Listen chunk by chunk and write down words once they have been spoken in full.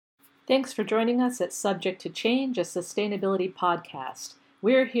Thanks for joining us at Subject to Change, a sustainability podcast.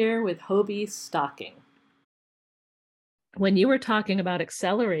 We're here with Hobie Stocking. When you were talking about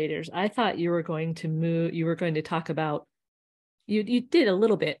accelerators, I thought you were going to talk about, you did a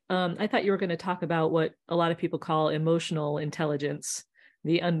little bit. I thought you were going to talk about what a lot of people call emotional intelligence,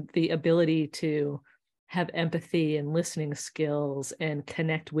 the ability to have empathy and listening skills and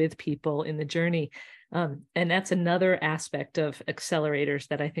connect with people in the journey. And that's another aspect of accelerators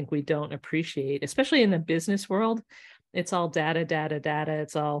that I think we don't appreciate, especially in the business world. It's all data.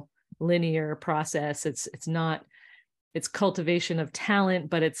 It's all linear process. It's cultivation of talent,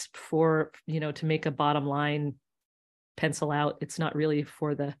 but it's for, to make a bottom line pencil out. It's not really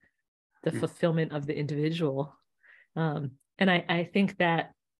for the fulfillment of the individual. And I think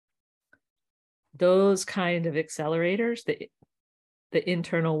that those kind of accelerators, the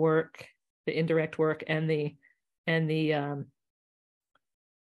internal work, the indirect work, and the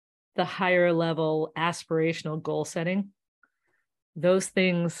higher level aspirational goal setting, those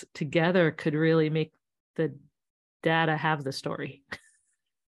things together could really make the data have the story.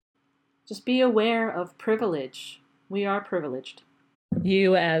 Just be aware of privilege. We are privileged.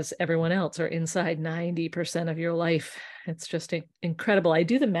 You, as everyone else, are inside 90% of your life. It's just incredible. I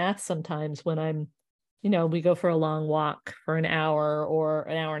do the math sometimes when I'm, we go for a long walk for an hour or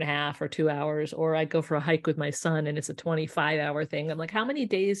an hour and a half or 2 hours, or I go for a hike with my son and it's a 25-hour thing. I'm like, how many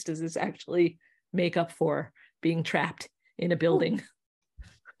days does this actually make up for being trapped in a building?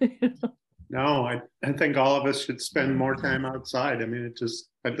 No, I think all of us should spend more time outside. I mean, it just,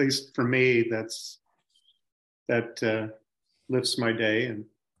 at least for me, that lifts my day and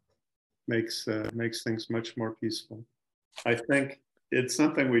makes things much more peaceful. I think it's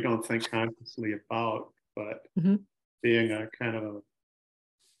something we don't think consciously about, but being a kind of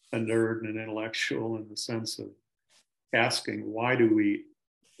a nerd and an intellectual in the sense of asking why do we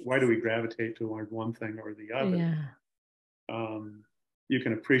gravitate toward one thing or the other? Yeah. You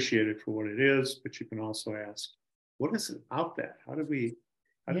can appreciate it for what it is, but you can also ask, what is it about that? How do we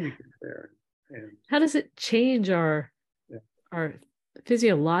get there? And how does it change our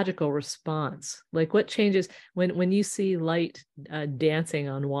physiological response? Like, what changes when you see light dancing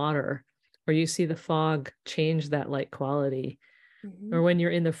on water, or you see the fog change that light quality, or when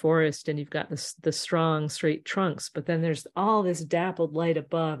you're in the forest and you've got the strong straight trunks, but then there's all this dappled light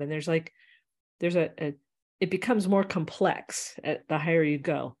above, and it becomes more complex at the higher you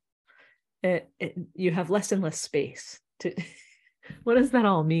go. You have less and less space to. What does that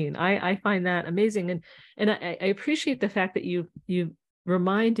all mean? I find that amazing, and I appreciate the fact that you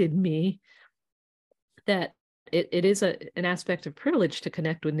reminded me that it is an aspect of privilege to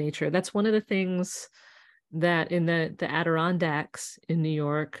connect with nature. That's one of the things that in the Adirondacks in New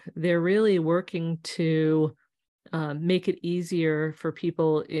York, they're really working to make it easier for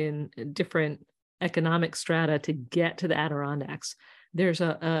people in different economic strata to get to the Adirondacks. There's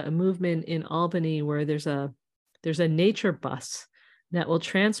a movement in Albany where there's a nature bus that will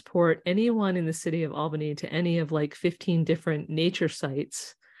transport anyone in the city of Albany to any of like 15 different nature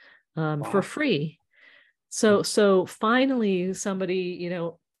sites for free. So finally somebody,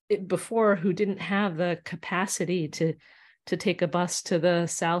 before, who didn't have the capacity to take a bus to the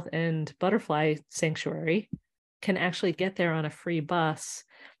South End Butterfly Sanctuary can actually get there on a free bus.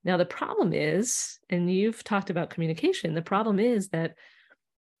 Now, the problem is, and you've talked about communication, the problem is that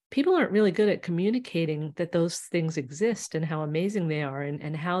people aren't really good at communicating that those things exist and how amazing they are,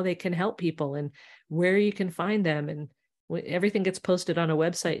 and how they can help people and where you can find them. And everything gets posted on a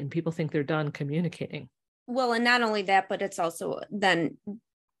website and people think they're done communicating. Well, and not only that, but it's also then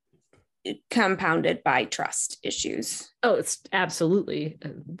compounded by trust issues. Oh, it's absolutely,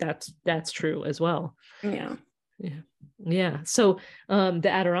 that's true as well. Yeah. So the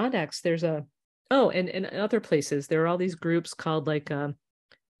Adirondacks, there's and other places, there are all these groups called like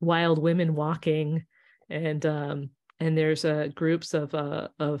Wild Women Walking, and there's groups of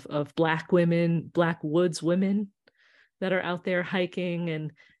Black women, Black Woods women that are out there hiking,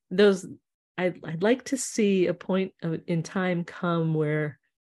 and those I'd like to see a point in time come where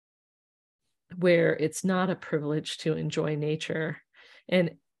it's not a privilege to enjoy nature,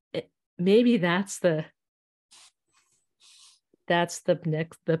 and maybe that's the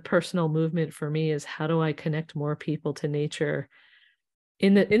personal movement for me, is how do I connect more people to nature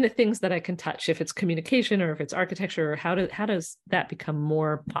in the things that I can touch, if it's communication or if it's architecture, or how does that become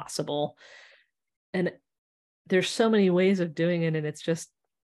more possible? And there's so many ways of doing it, and it's just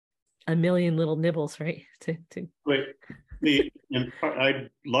a million little nibbles, right? I'd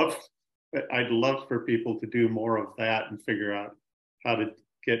love for people to do more of that and figure out how to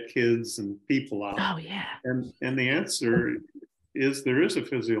get kids and people out. Oh yeah. And the answer there is a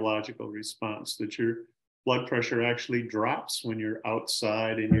physiological response, that your blood pressure actually drops when you're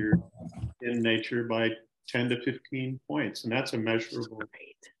outside and you're in nature by 10 to 15 points. And that's a measurable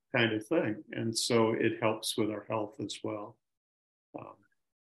kind of thing. And so it helps with our health as well.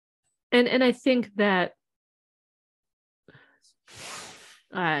 And I think that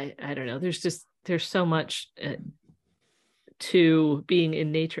I don't know, there's so much to being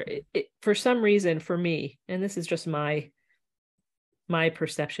in nature. For some reason, for me, and this is just my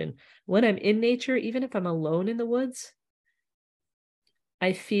perception, when I'm in nature, even if I'm alone in the woods,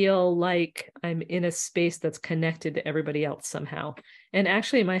 I feel like I'm in a space that's connected to everybody else somehow. And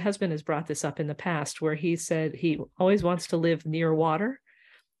actually, my husband has brought this up in the past, where he said he always wants to live near water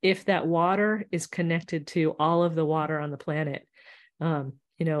if that water is connected to all of the water on the planet.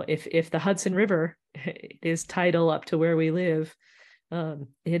 If the Hudson River is tidal up to where we live,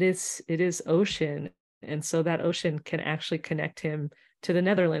 it is ocean. And so that ocean can actually connect him to the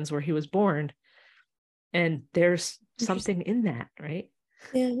Netherlands, where he was born. And there's something in that, right?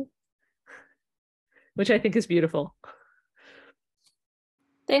 Yeah. Which I think is beautiful.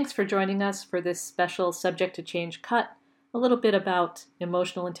 Thanks for joining us for this special Subject to Change cut, a little bit about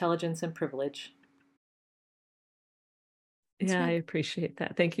emotional intelligence and privilege. Yeah, I appreciate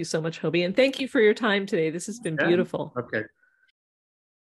that. Thank you so much, Hobie. And thank you for your time today. This has been beautiful. Okay.